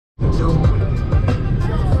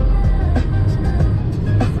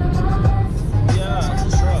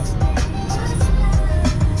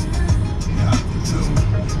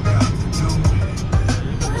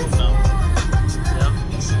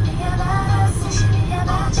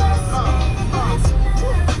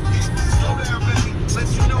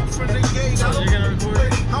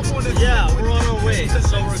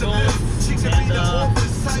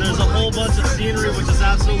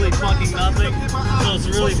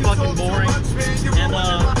fucking boring. And the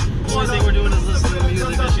only thing we're doing is listening to music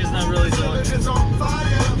because she's not really talking.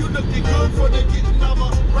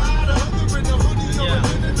 Yeah,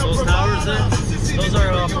 those towers there, those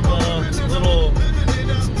are from a little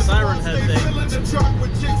siren head thing.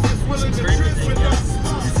 Stranger thing, yeah.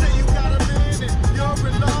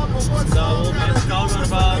 So we'll be in Chicago in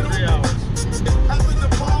about 3 hours.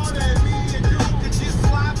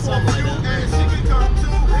 Something like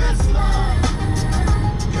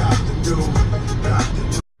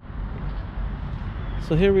that.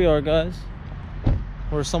 So here we are, guys.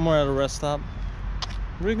 We're somewhere at a rest stop.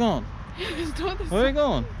 Where are you going? Where are you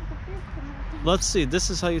going? Let's see. This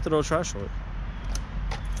is how you throw trash away.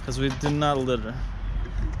 Because we did not litter.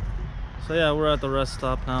 So yeah, we're at the rest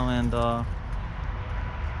stop now, and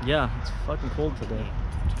yeah, it's fucking cold today.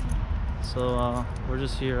 So we're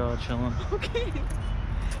just here chilling. Okay.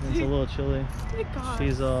 It's a little chilly. Oh my God.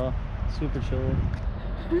 She's super chilly.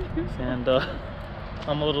 And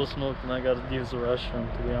I'm a little smoked and I gotta use the restroom,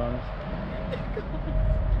 to be honest.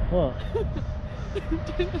 What?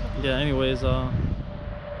 Yeah, anyways,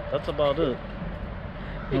 that's about it.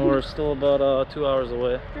 And we're still about 2 hours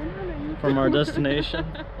away from our destination.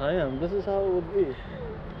 I am. This is how it would be.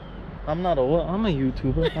 I'm not a what? I'm a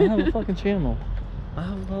YouTuber. I have a fucking channel. I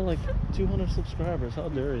have about like 200 subscribers. How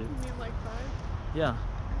dare you? You mean like 5? Yeah.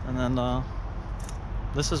 And then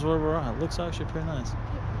this is where we're at. It looks actually pretty nice.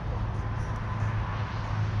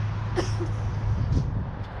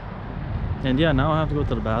 And yeah, now I have to go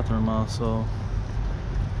to the bathroom, so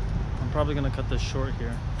I'm probably gonna cut this short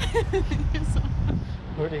here.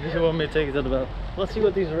 Where do you want me to take it to the bathroom? Let's see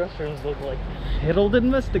what these restrooms look like. Harold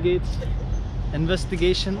investigates.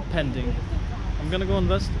 Investigation pending. I'm gonna go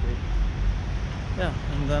investigate. Yeah,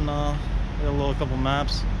 and then get a couple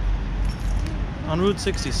maps on Route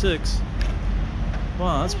 66.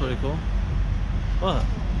 Wow, that's pretty cool. What?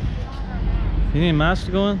 You need a mask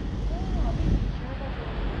to go in?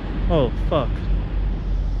 Oh, fuck.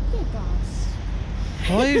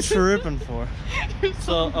 What are you tripping for?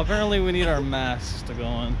 So apparently we need our masks to go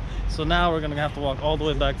in. So now we're gonna have to walk all the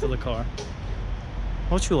way back to the car.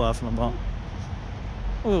 What you laughing about?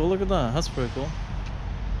 Oh, look at that. That's pretty cool.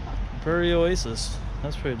 Prairie Oasis.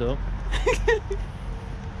 That's pretty dope.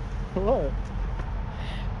 What?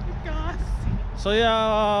 Gosh. So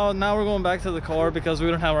yeah, now we're going back to the car because we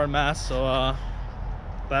don't have our masks. So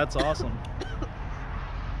that's awesome.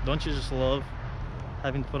 Don't you just love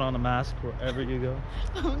having to put on a mask wherever you go?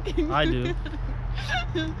 Okay. I do.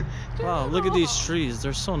 Wow, look at these trees.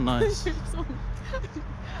 They're so nice. And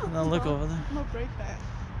then look over there. I'm gonna break that.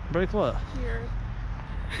 Break what? Here.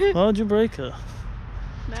 Why would you break it?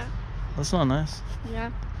 Nah. That's not nice. Yeah.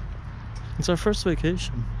 It's our first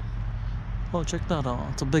vacation. Oh, check that out.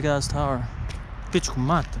 It's a big ass tower. Bitch,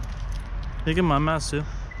 mate. You get my mask too.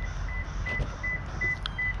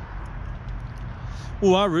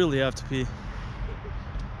 Oh, I really have to pee.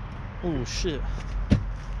 Oh shit.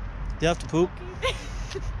 You have to poop?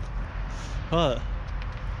 What?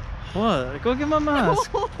 What? Go get my mask.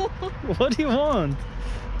 What do you want?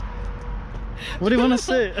 What do you want to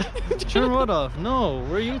say? Turn what off? No,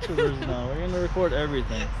 we're YouTubers now. We're gonna record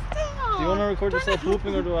everything. Stop. Do you want to record yourself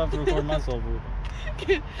pooping, or do I have to record myself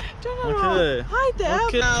pooping? Turn it off. Hi, Deb.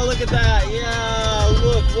 Okay, now look at that. Yeah,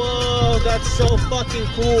 look. Whoa, that's so fucking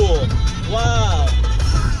cool. Wow.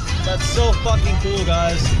 That's so fucking cool,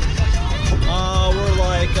 guys. We're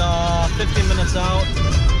like 15 minutes out.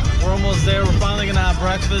 We're almost there. We're finally gonna have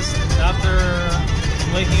breakfast after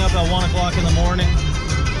waking up at 1 o'clock in the morning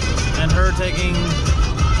and her taking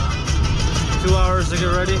 2 hours to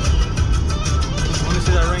get ready. Let me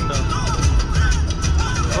see that ring though.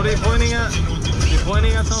 What are you pointing at? You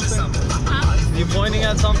pointing at something? You pointing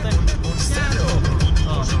at something?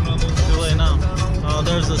 Oh, too late now. Oh,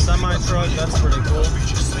 there's a semi truck. That's pretty cool.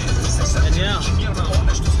 And yeah,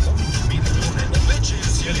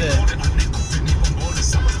 good day.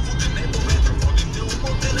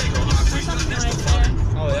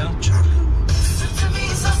 Oh yeah.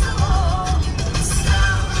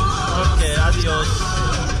 Okay, adios.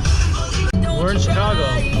 We're in Chicago.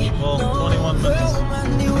 Well, 21 minutes.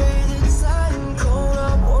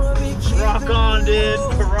 Rock on, dude.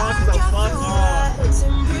 Rock the fuck on.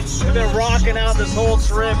 We've been rocking out this whole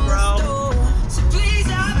trip, bro.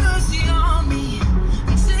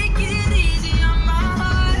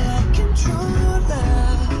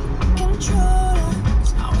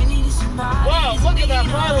 Wow, look at that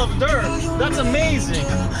pile of dirt. That's amazing.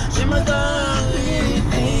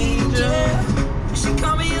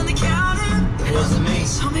 It wasn't me.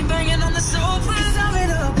 Saw me banging on the sofa. I've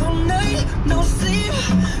been up all night, no sleep,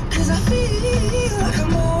 'cause I feel like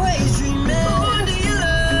I'm always dreaming. Oh, do you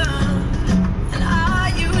love?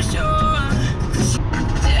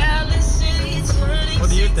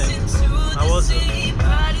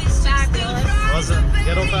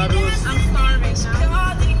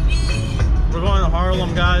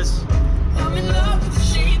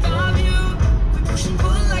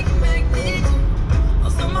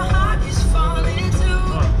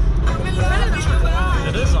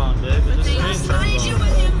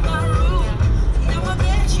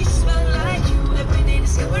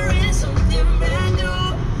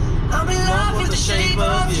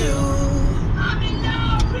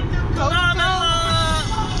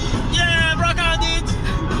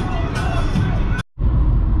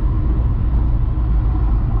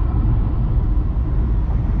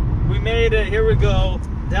 made it. Here we go.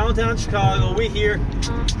 Downtown Chicago. We here.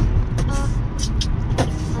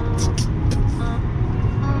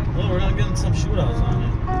 Oh, we're not getting some shootouts on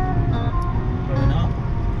it. Probably not.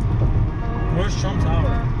 Where's Trump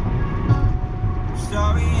Tower?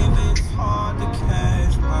 Sorry if it's hard to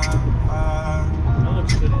catch my eye. That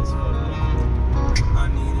looks good as fuck. I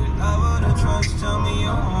need a lover to trust. Tell me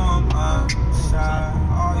you're on my side.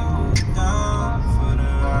 Are you down for the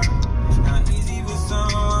ride? It's not easy for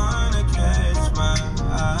someone to catch my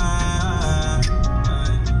eye.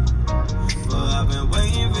 But I've been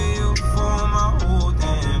waiting for you for my whole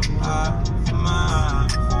damn life. My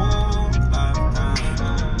whole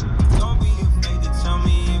lifetime. Don't be afraid to tell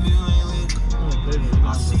me if you ain't with it.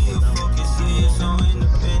 I see you focus, see you so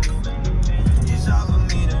independent. It's hard for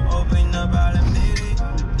me to open up, I'll admit it.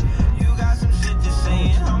 You got some shit to say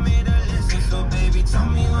and I'm here to listen. So baby, tell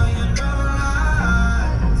me where your love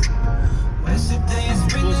lies. Where's the day and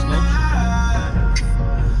spring the night?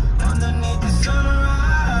 Underneath the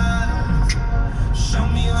sunrise. Show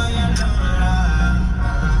me where your love lies.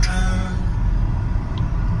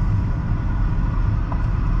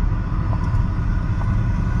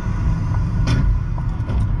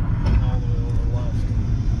 All the way over left.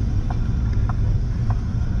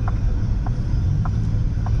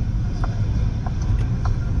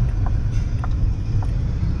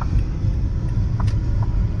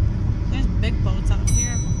 There's big boats out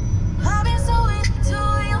here. I've been so into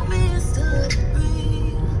your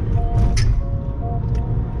mystery.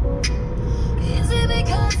 Is it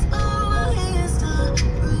because of our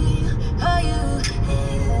history? Are you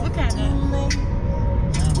Look at it.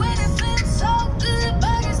 when it feels so good,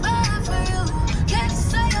 but it's bad for you? Can't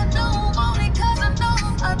say I don't want it 'cause I know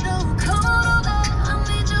I don't. Come on over, I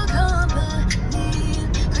need your company.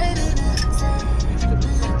 Craving a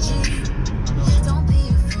technology. Don't be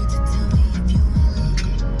afraid to tell me if you ain't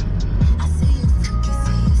with it. I see you focus,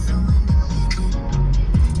 see you so independent.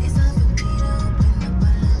 It's hard for me to open up,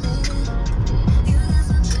 I'll admit it. You got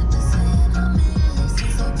some shit to say and I'm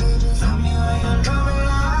missing, so baby, Tell me where your love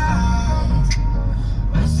lies.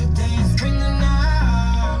 Where's the day and spring the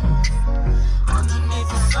night? Underneath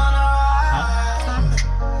the sunrise.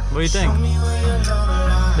 What do you think? Show me where your love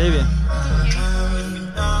lies. Baby,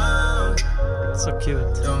 Down, so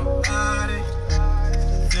cute. don't hide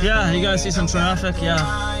it. Yeah, you guys see some traffic? Yeah.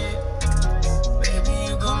 Baby,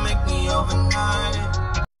 you gon' make me overnight it.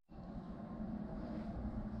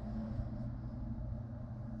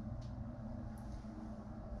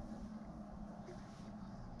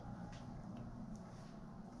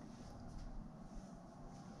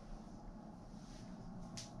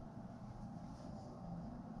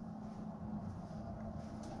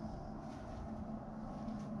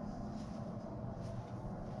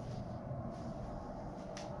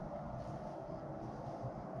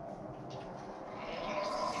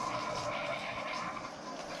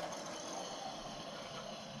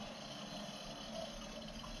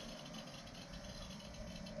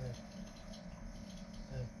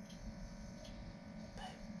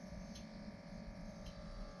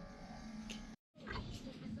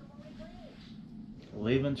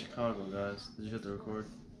 Leaving Chicago, guys. Did you hit the record?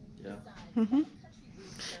 Yeah. Mm-hmm.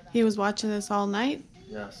 He was watching this all night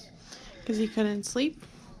Yes. because he couldn't sleep.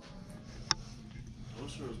 I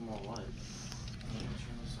wish there was more light. Let me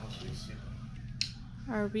turn this off so you see.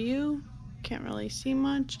 Our view, can't really see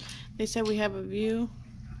much. They said we have a view,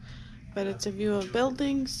 but it's a view of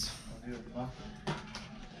buildings.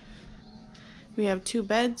 We have 2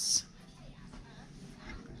 beds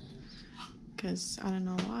because I don't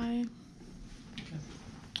know why.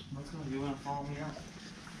 Let's go. You want to follow me out?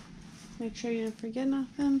 Make sure you don't forget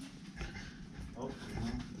nothing. Oh,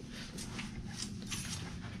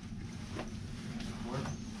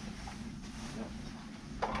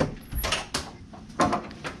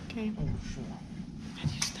 Okay. oh shit. Can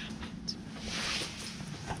you stop it?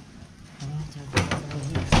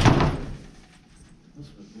 This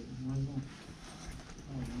was good. Where are you going?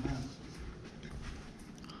 Oh, man.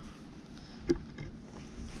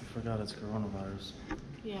 I forgot it's coronavirus.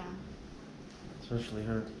 Yeah. Especially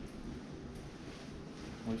her.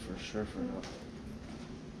 We for sure forgot.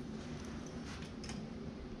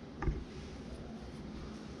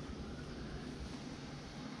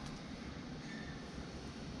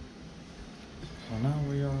 So now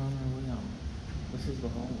we are on our way out. This is the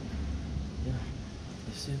hallway. Yeah.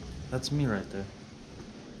 You see it? That's me right there.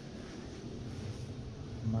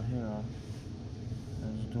 My hair on. I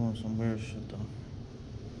was doing some weird shit though.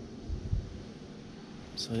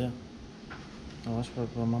 So yeah. Oh, I should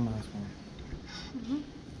probably put my mask on. Mm-hmm.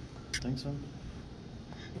 Think so?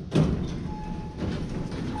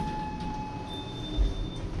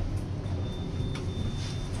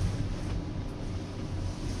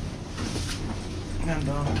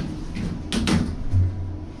 And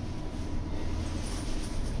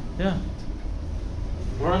yeah,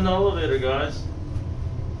 we're in the elevator, guys.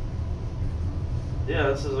 Yeah,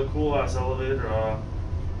 this is a cool ass elevator.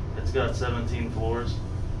 It's got 17 floors,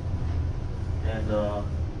 and it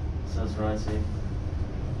says ride safe.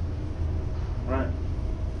 Right.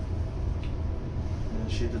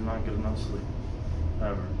 And she did not get enough sleep.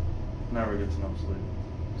 Never gets enough sleep.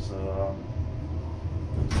 So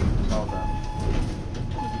all that.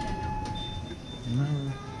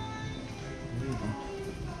 Never.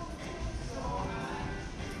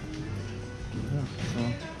 Yeah, so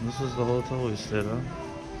this is the hotel we stayed at.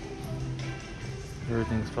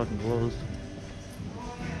 Everything's fucking closed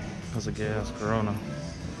because of gas corona.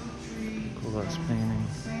 Cool ass painting.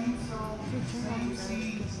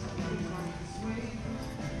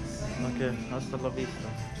 Okay, hasta la vista.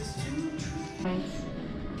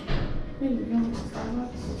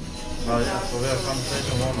 Oh yeah, so we had a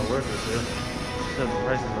conversation with one of the workers here. She said the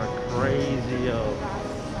prices are crazy, yo.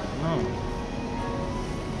 No,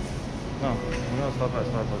 we're gonna stop at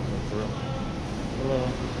Starbucks for real. Hello.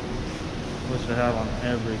 Which they have on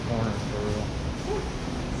every corner for real.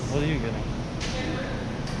 What are you getting?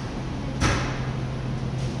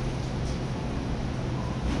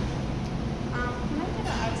 Can I get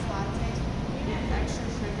an iced latte? With extra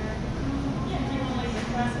sugar?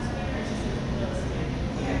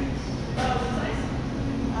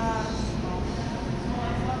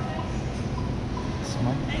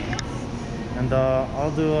 Small. And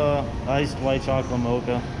I'll do a iced white chocolate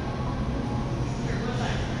mocha.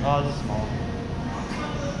 Oh, just small.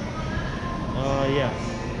 Yeah.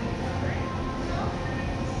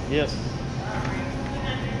 Yes.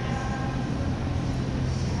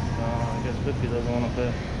 I guess Biffy doesn't want to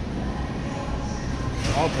pay.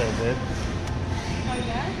 I'll pay, babe. Oh,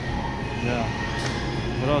 yeah? Yeah.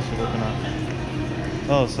 What else are you looking at?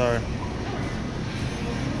 Oh, sorry.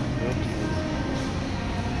 Oops.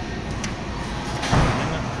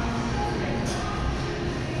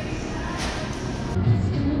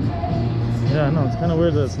 Yeah, I know, it's kind of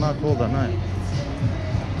weird that it's not cold at night.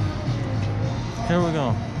 Here we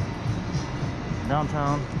go.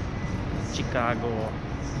 Downtown Chicago.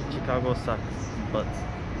 Chicago sucks, but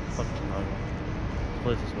fuck Chicago. This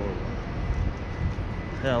place is horrible.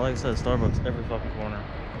 Yeah, like I said, Starbucks every fucking corner.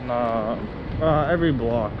 Every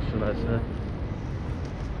block, should I say.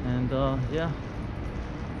 And yeah.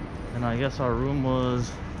 And I guess our room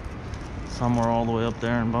was somewhere all the way up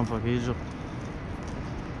there in Bumfuck, Egypt.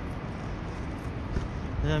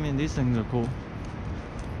 Yeah, I mean, these things are cool.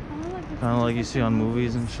 Kind of like you see on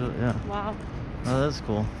movies and shit, yeah. Wow. Oh, that's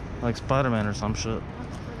cool. Like Spider-Man or some shit.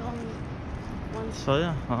 So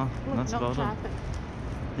yeah, that's about it.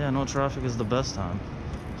 Yeah, no traffic is the best time.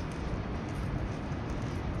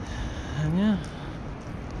 And yeah,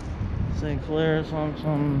 St. Clair's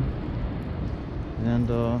some,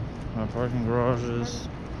 and our parking garage is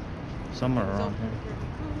somewhere around here.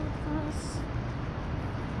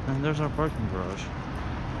 And there's our parking garage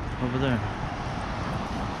over there.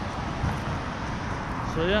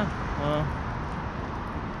 So yeah,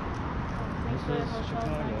 this is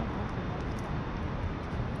Chicago.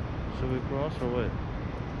 Should we cross or wait?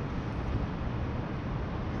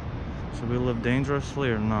 Should we live dangerously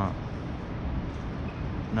or not?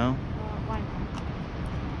 No? Why not?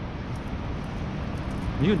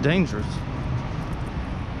 You dangerous.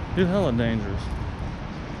 You hella dangerous.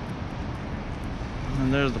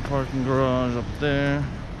 And there's the parking garage up there.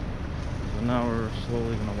 So now we're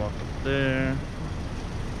slowly gonna walk up there.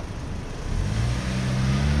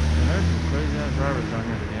 And there's some crazy ass drivers down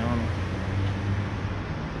here, to be honest.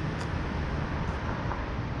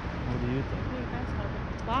 What do you think?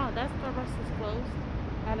 Wow, that Starbucks is closed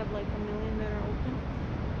out of like 1 million that are open.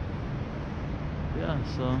 Yeah,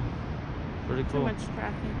 so pretty cool. Too much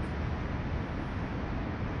traffic.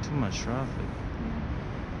 Too much traffic.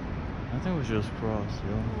 I think we should just cross,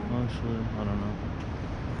 yo. Actually, I don't know.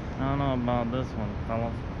 I don't know about this one,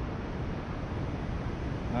 fellas.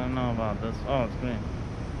 I don't know about this. Oh, it's green.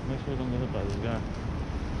 Make sure we don't get hit by this guy.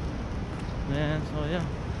 And so, yeah.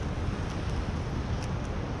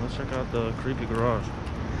 Let's check out the creepy garage.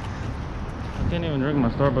 I can't even drink my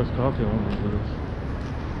Starbucks coffee when we do this.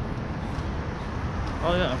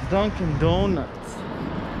 Oh yeah, Dunkin' Donuts.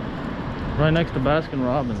 Right next to Baskin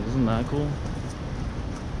Robbins. Isn't that cool?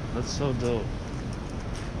 That's so dope.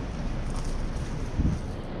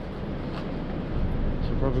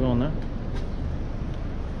 Should probably go in there.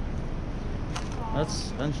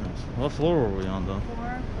 That's entrance. What floor were we on though?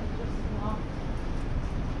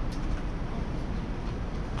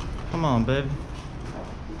 Come on, baby.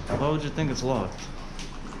 Why would you think it's locked?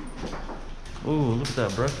 Ooh, look at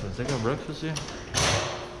that breakfast. They got breakfast here?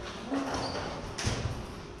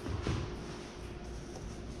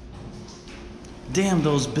 Damn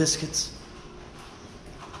those biscuits.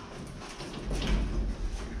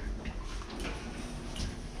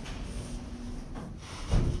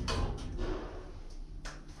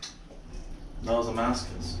 That was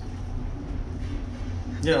Damascus.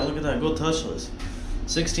 Yeah, look at that. Go touchless.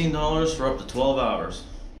 $16 for up to 12 hours.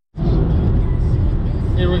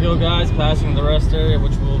 Here we go, guys. Passing the rest area,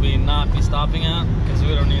 which we'll not be stopping at because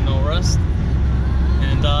we don't need no rest.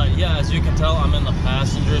 And yeah, as you can tell, I'm in the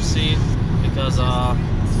passenger seat because I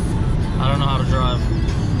don't know how to drive.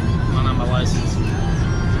 I don't have my license.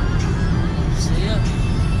 So yeah,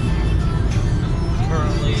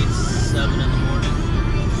 currently 7 in the morning.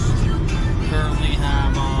 Currently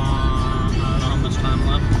have I don't know how much time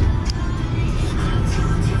left.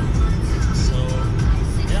 So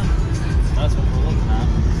yeah, that's what we're looking at.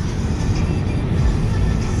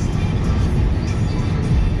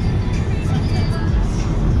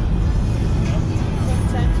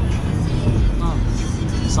 Oh.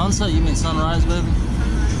 Sunset? You mean sunrise, baby?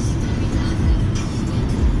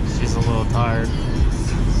 She's a little tired.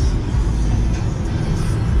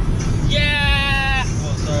 Yeah!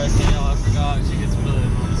 Oh, sorry, Danielle, I forgot. She gets really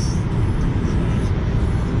annoying.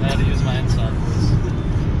 I had to use my inside voice.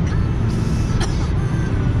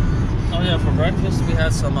 Oh yeah, for breakfast we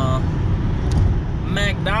had some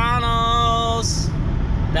McDonald's.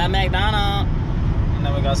 That McDonald's. And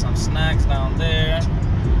then we got some snacks down there.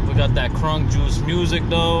 We got that crunk juice music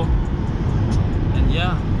though. And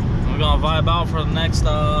yeah, we're gonna vibe out for the next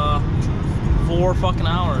 4 fucking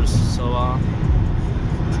hours. So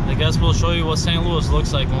I guess we'll show you what St. Louis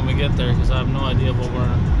looks like when we get there, because I have no idea what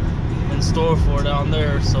we're in store for down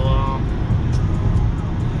there. So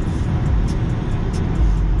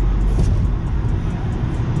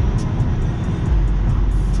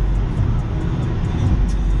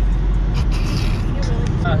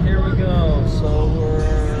here we go. So we're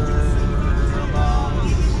about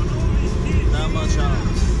that much out.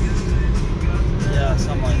 Yeah,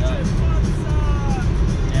 something like that.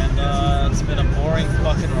 And it's been a boring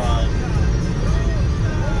fucking ride.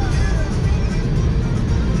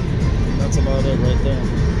 That's about it right there.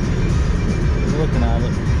 You're looking at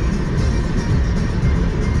it.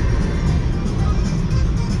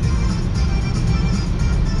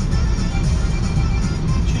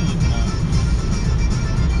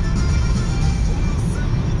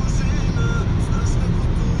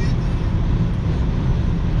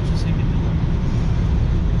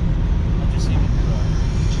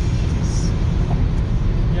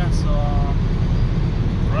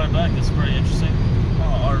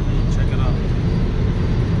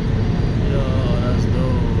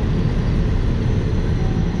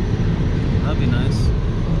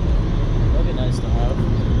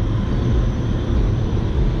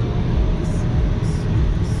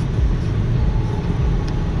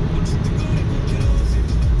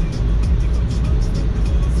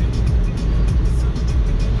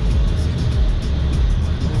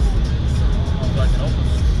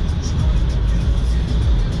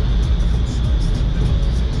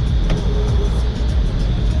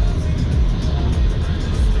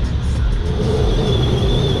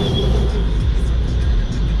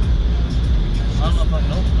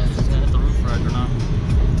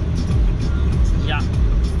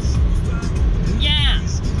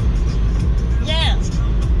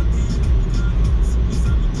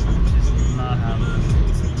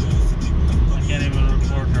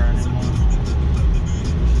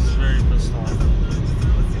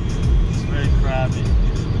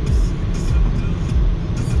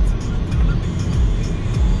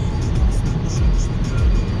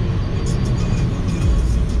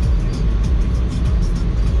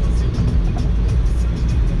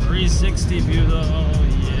 View though,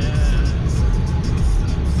 yeah.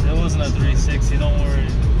 It wasn't a 360, don't worry.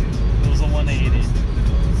 It was a 180.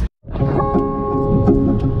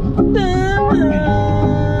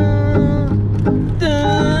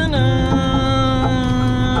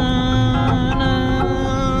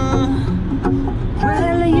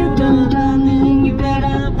 Well, you done me, you bet I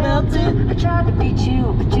felt it. I tried to beat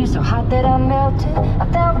you, but you're so hot that I melted. I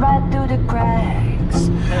fell right through the cracks.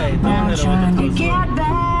 Hey, Now I'm trying to get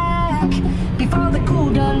back. Before the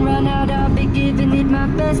cool done run out, I'll be giving it my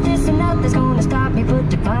bestest, and nothing's gonna stop me but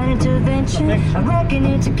divine intervention. I reckon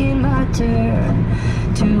it's again my turn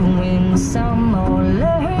to win some or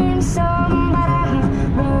learn some, but I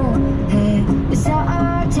won't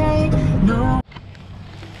hesitate, no.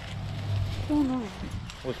 Oh no.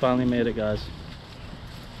 We finally made it, guys.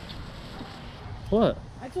 What?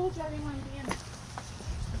 I told you I didn't want to be in it.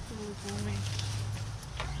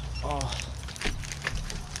 Oh.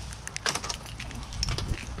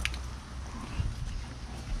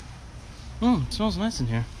 It smells nice in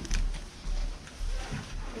here.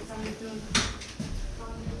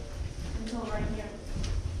 Until right here.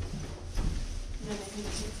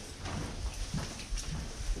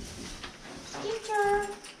 Teacher.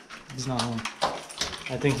 He's not home.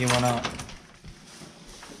 I think he went out.